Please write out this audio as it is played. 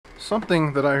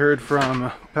something that I heard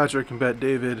from Patrick and Bet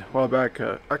David a while back,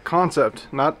 a concept,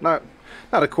 not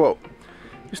a quote.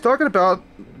 He's talking about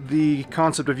the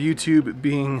concept of YouTube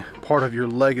being part of your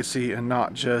legacy and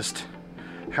not just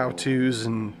how-tos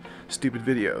and stupid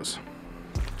videos.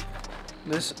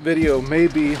 This video may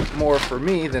be more for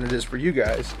me than it is for you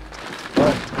guys,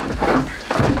 but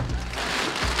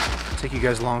I'll take you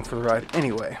guys along for the ride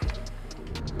anyway.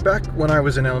 Back when I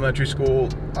was in elementary school,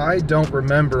 I don't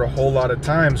remember a whole lot of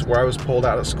times where I was pulled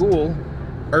out of school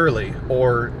early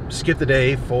or skipped a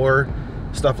day for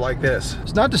stuff like this.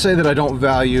 It's not to say that I don't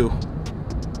value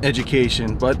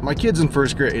education, but my kid's in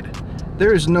first grade.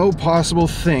 There is no possible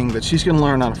thing that she's going to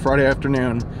learn on a Friday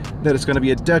afternoon that it's going to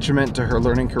be a detriment to her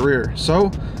learning career.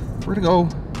 So we're going to go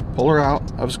pull her out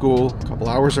of school a couple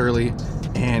hours early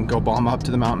and go bomb up to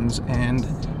the mountains and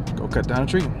go cut down a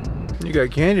tree. You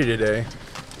got candy today.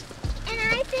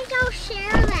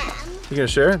 Share them. You gonna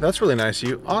share? That's really nice of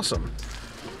you. Awesome.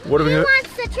 What are we gonna? Who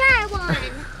wants to try one?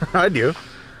 I do.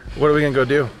 What are we gonna go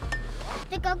do?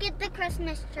 To go get the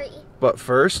Christmas tree. But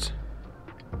first,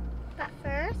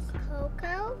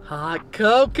 cocoa. Hot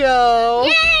cocoa.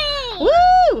 Yay!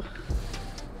 Woo!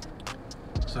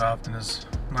 So often as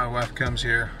my wife comes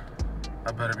here,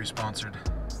 I better be sponsored.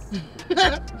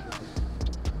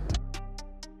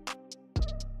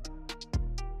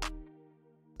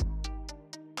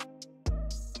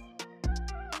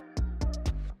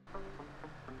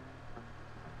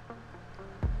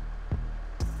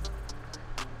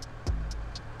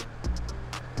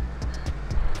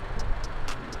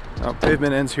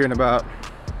 Pavement ends here in about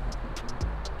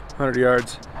 100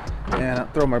 yards, and I'll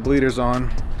throw my bleeders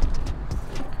on,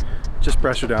 just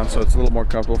pressure down so it's a little more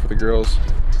comfortable for the girls.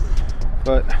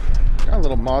 But got a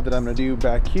little mod that I'm going to do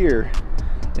back here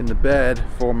in the bed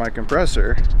for my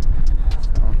compressor,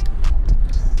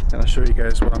 and I'll show you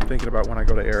guys what I'm thinking about when I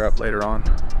go to air up later on.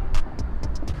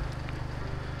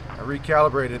 I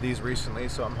recalibrated these recently,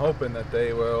 so I'm hoping that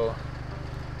they will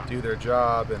do their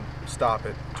job and stop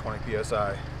at 20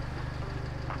 psi.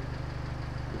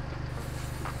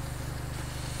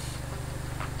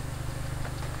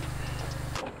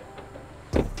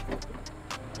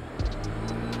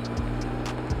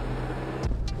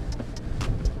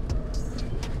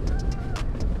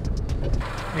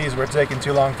 These were taking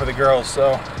too long for the girls,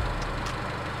 so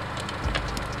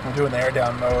I'm doing the air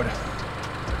down mode.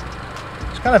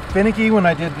 It's kind of finicky when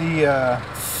I did the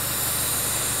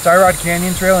Tyrod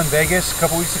Canyon Trail in Vegas a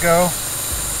couple weeks ago,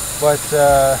 but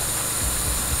I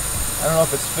don't know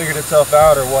if it's figured itself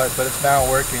out or what, but it's now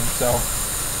working.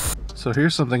 So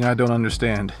here's something I don't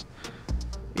understand.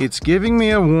 It's giving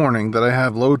me a warning that I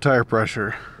have low tire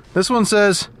pressure. This one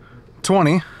says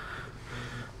 20.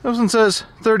 This one says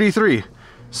 33.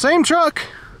 Same truck,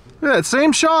 that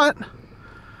same shot.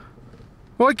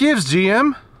 What gives,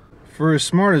 GM? For as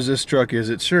smart as this truck is,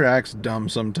 it sure acts dumb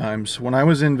sometimes. When I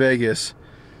was in Vegas,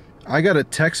 I got a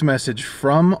text message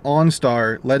from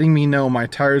OnStar letting me know my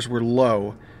tires were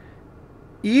low.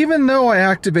 Even though I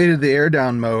activated the air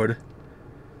down mode,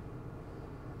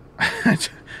 I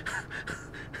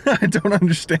don't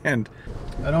understand.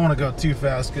 I don't want to go too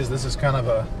fast because this is kind of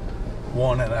a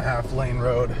 1.5 lane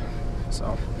road.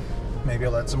 So maybe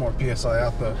I'll let some more PSI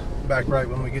out the back right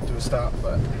when we get to a stop,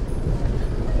 but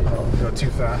I don't want to go too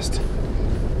fast.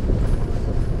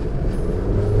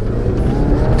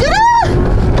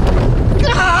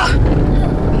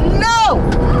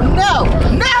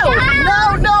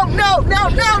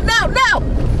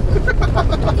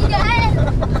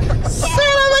 Son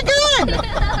of a gun!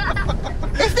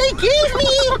 If they gave me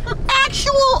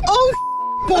actual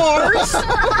bars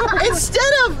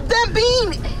instead of them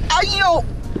being, you know,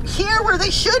 here where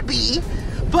they should be,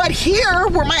 but here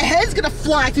where my head's gonna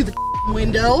fly through the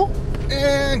window.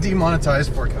 And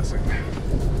demonetized for cussing.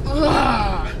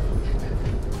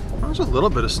 There's a little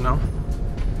bit of snow.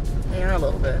 Yeah, a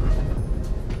little bit.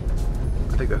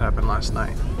 I think that happened last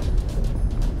night.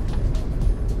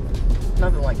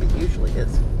 Nothing like it usually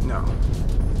is. No.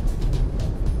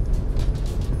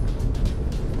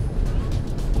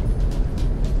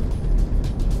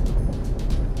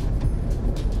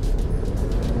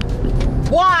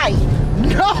 Why?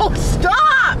 No,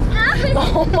 stop!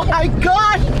 Oh my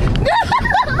gosh! No!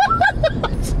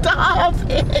 Stop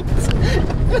it!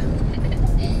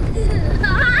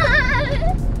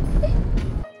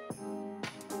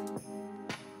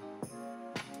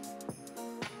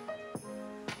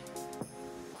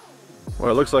 Well,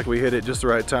 it looks like we hit it just the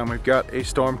right time. We've got a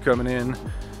storm coming in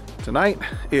tonight.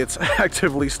 It's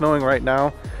actively snowing right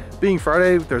now. Being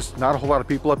Friday, there's not a whole lot of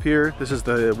people up here. This is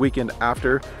the weekend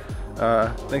after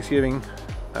Thanksgiving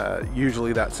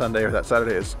usually that Sunday or that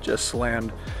Saturday is just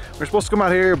slammed. We're supposed to come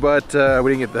out here, but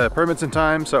we didn't get the permits in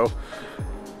time, so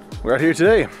we're out here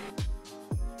today.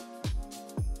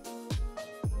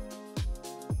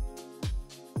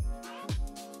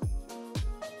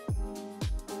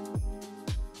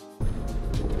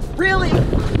 Really?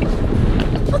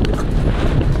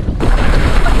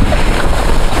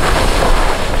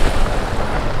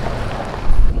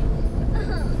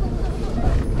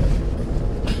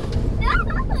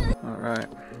 All right.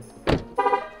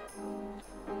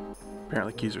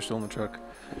 Apparently keys are still in the truck.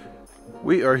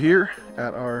 We are here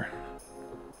at our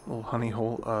little honey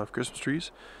hole of Christmas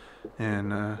trees,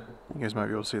 and you guys might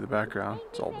be able to see the background.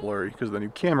 It's all blurry because of the new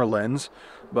camera lens,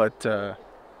 but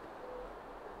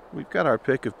we've got our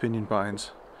pick of pinyon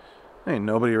pines. There ain't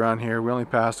nobody around here. We only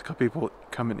passed a couple people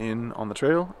coming in on the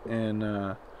trail, and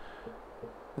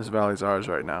this valley's ours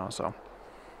right now, so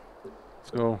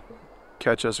let's go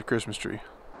catch us a Christmas tree.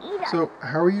 So,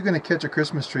 how are you going to catch a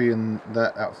Christmas tree in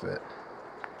that outfit?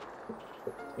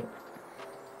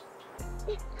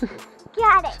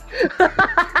 Got it.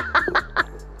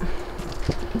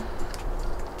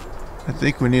 I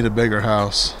think we need a bigger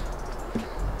house.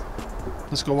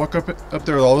 Let's go walk up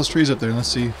there with all those trees up there and let's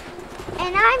see.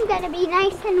 And I'm gonna be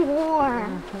nice and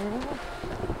warm.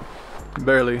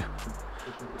 Barely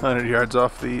 100 yards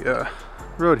off the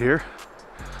road here.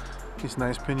 These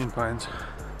nice pinyon pines.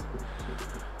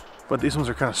 But these ones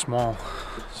are kind of small,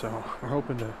 so we're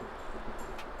hoping to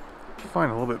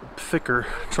find a little bit thicker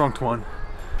trunked one.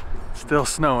 Still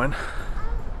snowing.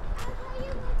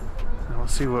 And we'll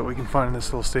see what we can find in this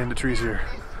little stand of trees here.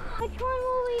 Which one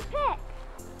will we pick?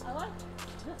 I like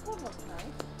this one. Looks nice.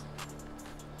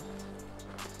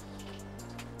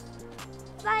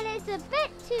 But it's a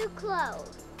bit too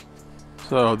close.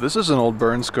 So this is an old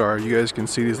burn scar. You guys can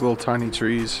see these little tiny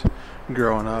trees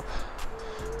growing up.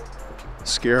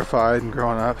 Scarified and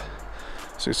growing up.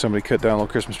 So somebody cut down a little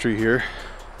Christmas tree here.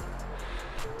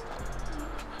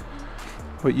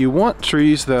 But you want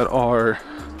trees that are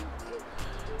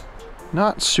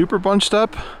not super bunched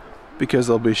up, because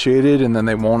they'll be shaded and then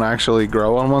they won't actually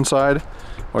grow on one side,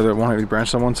 or they won't have any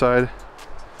branches on one side.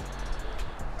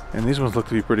 And these ones look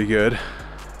to be pretty good. A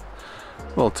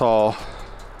little tall.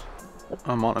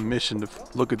 I'm on a mission to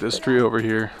look at this tree over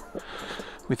here.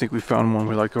 We think we found one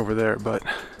we like over there, but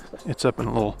it's up in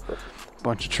a little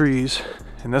bunch of trees.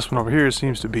 And this one over here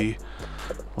seems to be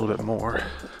a little bit more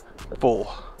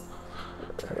full.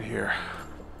 Right here.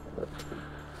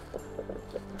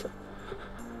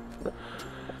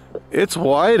 It's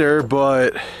wider,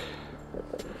 but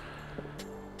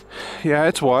yeah,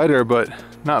 it's wider, but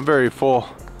not very full.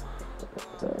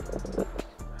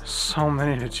 So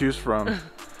many to choose from. I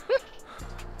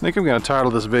think I'm gonna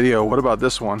title this video, "What about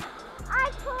this one?"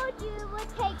 I told you it would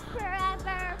take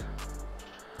forever.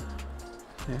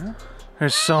 Yeah?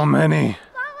 There's so many.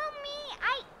 Follow me.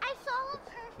 I saw a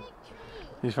perfect tree.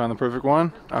 You found the perfect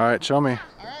one? Alright, show me. All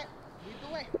right, lead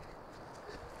the way.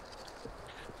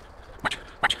 Watch.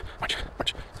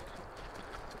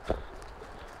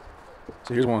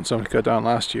 So here's one somebody cut down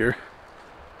last year.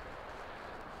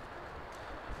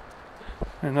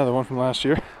 And another one from last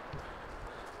year.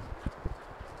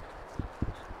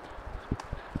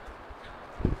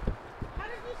 How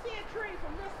did you see a tree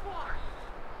from this far?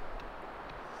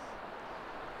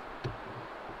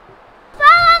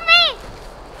 Follow me.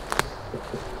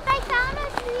 I found a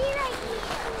tree right here.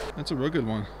 That's a real good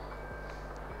one.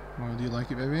 Well, do you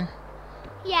like it, baby?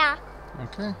 Yeah.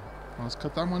 Okay. Well, let's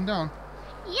cut that one down.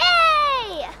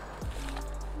 Yay!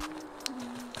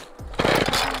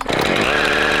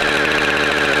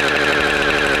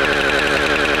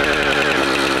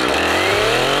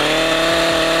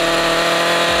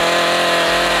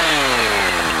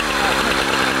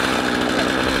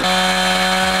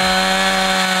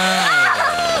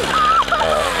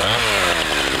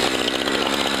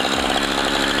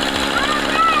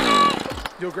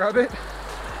 You'll grab it?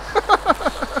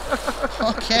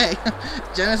 Okay,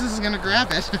 Genesis is gonna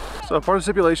grab it. So part of the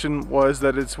stipulation was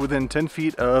that it's within 10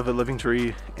 feet of a living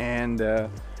tree, and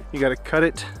you got to cut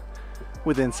it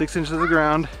within 6 inches of the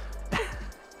ground,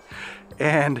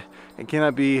 and it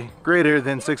cannot be greater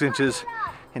than 6 inches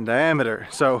in diameter.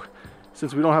 So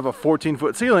since we don't have a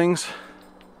 14-foot ceilings,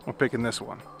 we're picking this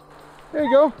one. There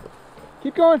you go.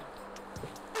 Keep going.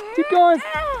 Keep going.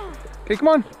 Okay, come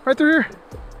on, right through here.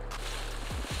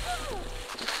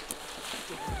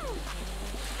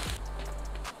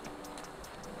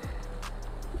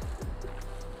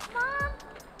 Mom,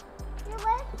 your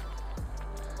list?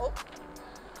 Oh.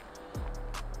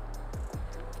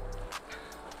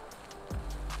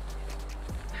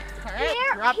 All right,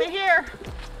 Here. drop it here.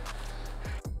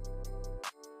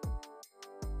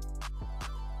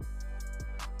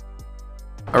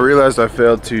 I realized I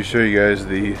failed to show you guys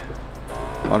the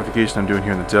modification I'm doing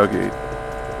here in the tailgate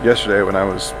yesterday when I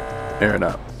was airing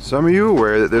up. Some of you are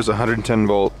aware that there's a 110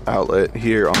 volt outlet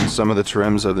here on some of the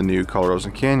trims of the new Colorados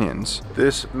and Canyons.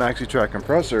 This MaxiTrack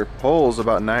compressor pulls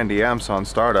about 90 amps on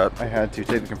startup. I had to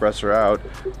take the compressor out,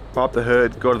 pop the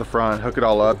hood, go to the front, hook it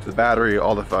all up to the battery,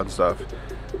 all the fun stuff.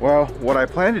 Well, what I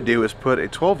plan to do is put a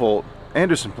 12 volt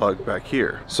Anderson plug back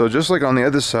here. So just like on the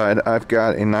other side, I've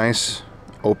got a nice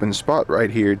open spot right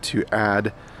here to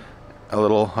add a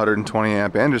little 120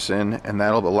 amp Anderson, and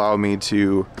that'll allow me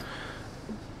to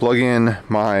plug in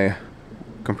my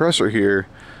compressor here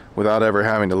without ever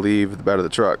having to leave the bed of the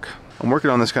truck. I'm working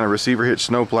on this kind of receiver hitch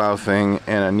snowplow thing,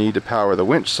 and I need to power the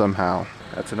winch somehow.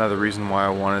 That's another reason why I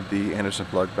wanted the Anderson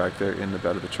plug back there in the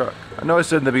bed of the truck. I know I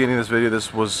said in the beginning of this video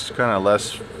this was kind of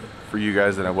less for you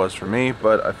guys than it was for me,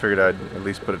 but I figured I'd at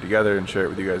least put it together and share it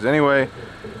with you guys anyway.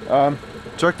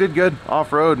 Truck did good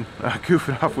off-road,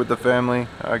 goofing off with the family,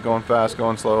 going fast,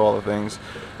 going slow, all the things.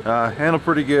 Handled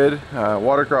pretty good,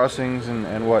 water crossings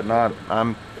and whatnot.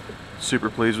 I'm super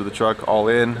pleased with the truck all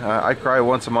in. I cry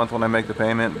once a month when I make the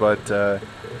payment, but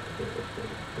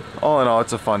all in all,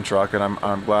 it's a fun truck, and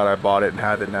I'm glad I bought it and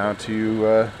have it now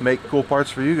to make cool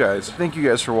parts for you guys. Thank you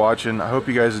guys for watching. I hope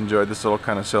you guys enjoyed this little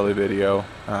kind of silly video.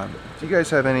 If you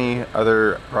guys have any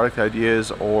other product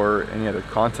ideas or any other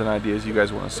content ideas you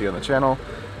guys want to see on the channel,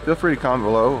 feel free to comment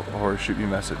below or shoot me a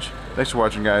message. Thanks for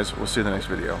watching, guys. We'll see you in the next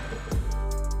video.